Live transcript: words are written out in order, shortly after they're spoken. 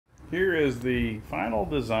Here is the final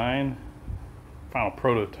design, final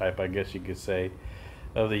prototype, I guess you could say,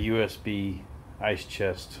 of the USB ice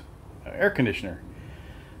chest air conditioner.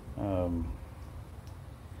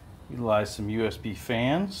 Utilize some USB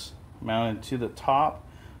fans mounted to the top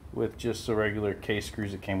with just the regular case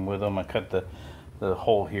screws that came with them. I cut the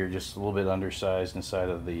hole here just a little bit undersized inside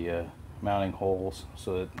of the mounting holes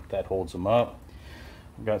so that holds them up.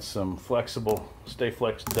 I've got some flexible Stay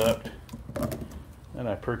Flex duct that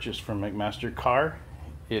I purchased from McMaster Car.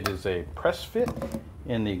 It is a press fit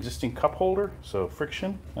in the existing cup holder, so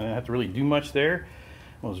friction. I didn't have to really do much there.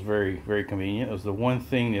 It was very, very convenient. It was the one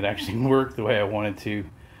thing that actually worked the way I wanted to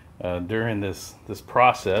during this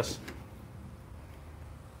process.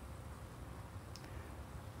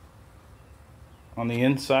 On the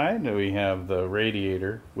inside we have the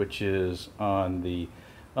radiator, which is on the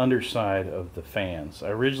underside of the fans. I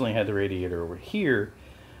originally had the radiator over here,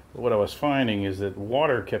 but what I was finding is that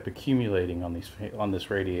water kept accumulating on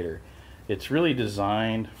this radiator. It's really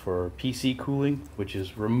designed for PC cooling, which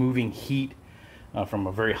is removing heat from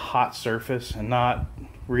a very hot surface and not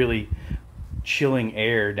really chilling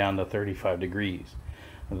air down to 35 degrees.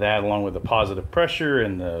 That, along with the positive pressure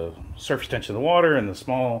and the surface tension of the water and the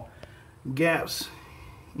small gaps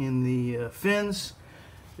in the fins,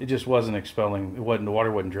 it just wasn't expelling. The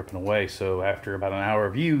water wasn't dripping away. So after about an hour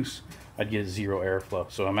of use, I'd get zero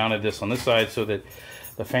airflow. So I mounted this on this side so that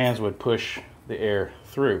the fans would push the air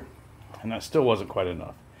through, and that still wasn't quite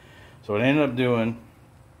enough. So what I ended up doing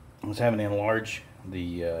was having to enlarge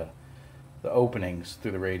the openings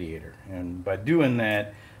through the radiator, and by doing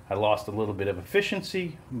that I lost a little bit of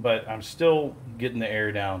efficiency, but I'm still getting the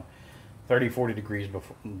air down 30-40 degrees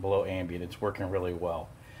below ambient. It's working really well.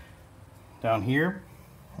 Down here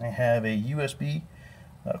I have a USB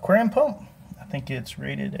aquarium pump. I think it's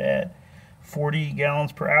rated at 40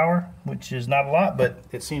 gallons per hour, which is not a lot, but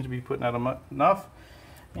it seems to be putting out enough.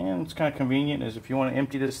 And it's kind of convenient, as if you want to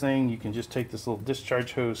empty this thing, you can just take this little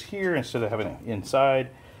discharge hose here instead of having it inside.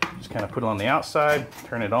 Just kind of put it on the outside,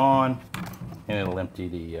 turn it on, and it'll empty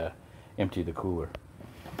the cooler.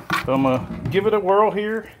 So I'm gonna give it a whirl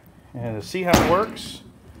here and see how it works.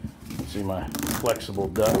 See, my flexible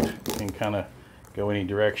duct, you can kind of go any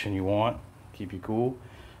direction you want, keep you cool.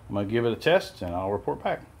 I'm gonna give it a test and I'll report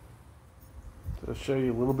back. So I'll show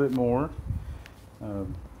you a little bit more.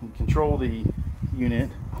 You control the unit.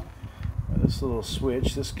 This little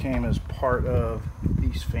switch, this came as part of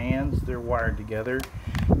these fans. They're wired together.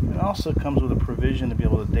 It also comes with a provision to be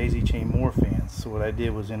able to daisy chain more fans. So what I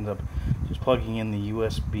did was end up just plugging in the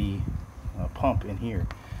USB pump in here.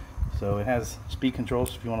 So it has speed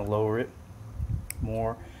controls if you want to lower it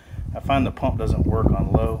more. I find the pump doesn't work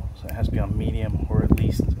on low, so it has to be on medium, or at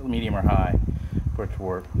least medium or high for it to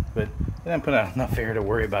work. But it didn't put out enough air to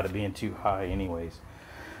worry about it being too high anyways.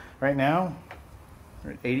 Right now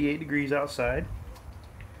we're at 88 degrees outside,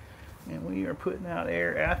 and we are putting out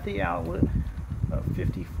air at the outlet of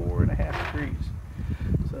 54.5 degrees.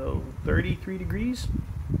 So 33 degrees,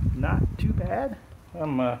 not too bad.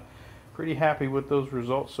 I'm pretty happy with those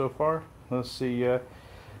results so far. Let's see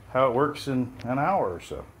how it works in an hour or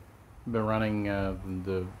so. I've been running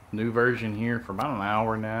the new version here for about an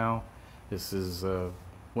hour now. This is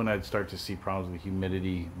when I'd start to see problems with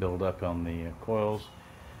humidity build up on the coils.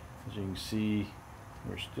 As you can see,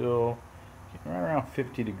 we're still getting right around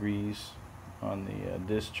 50 degrees on the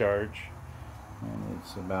discharge, and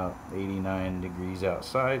it's about 89 degrees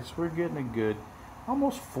outside, so we're getting a good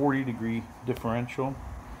almost 40 degree differential.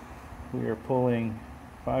 We are pulling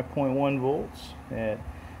 5.1 volts at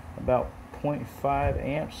about 0.5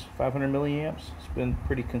 amps, 500 milliamps. It's been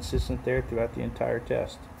pretty consistent there throughout the entire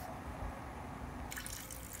test.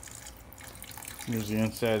 Here's the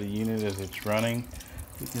inside of the unit as it's running.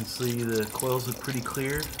 You can see the coils look pretty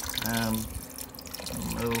clear. I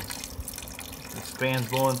don't know if this fan's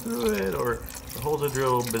blowing through it or the holes are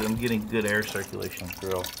drilled, but I'm getting good air circulation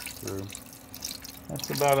through. That's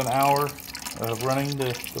about an hour of running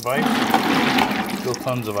the device. Still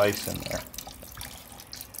tons of ice in there.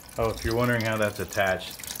 Oh, if you're wondering how that's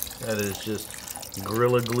attached, that is just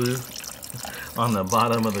Gorilla Glue on the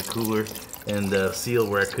bottom of the cooler, and sealed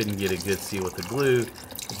where I couldn't get a good seal with the glue.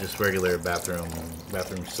 It's just regular bathroom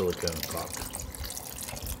silicone caulk.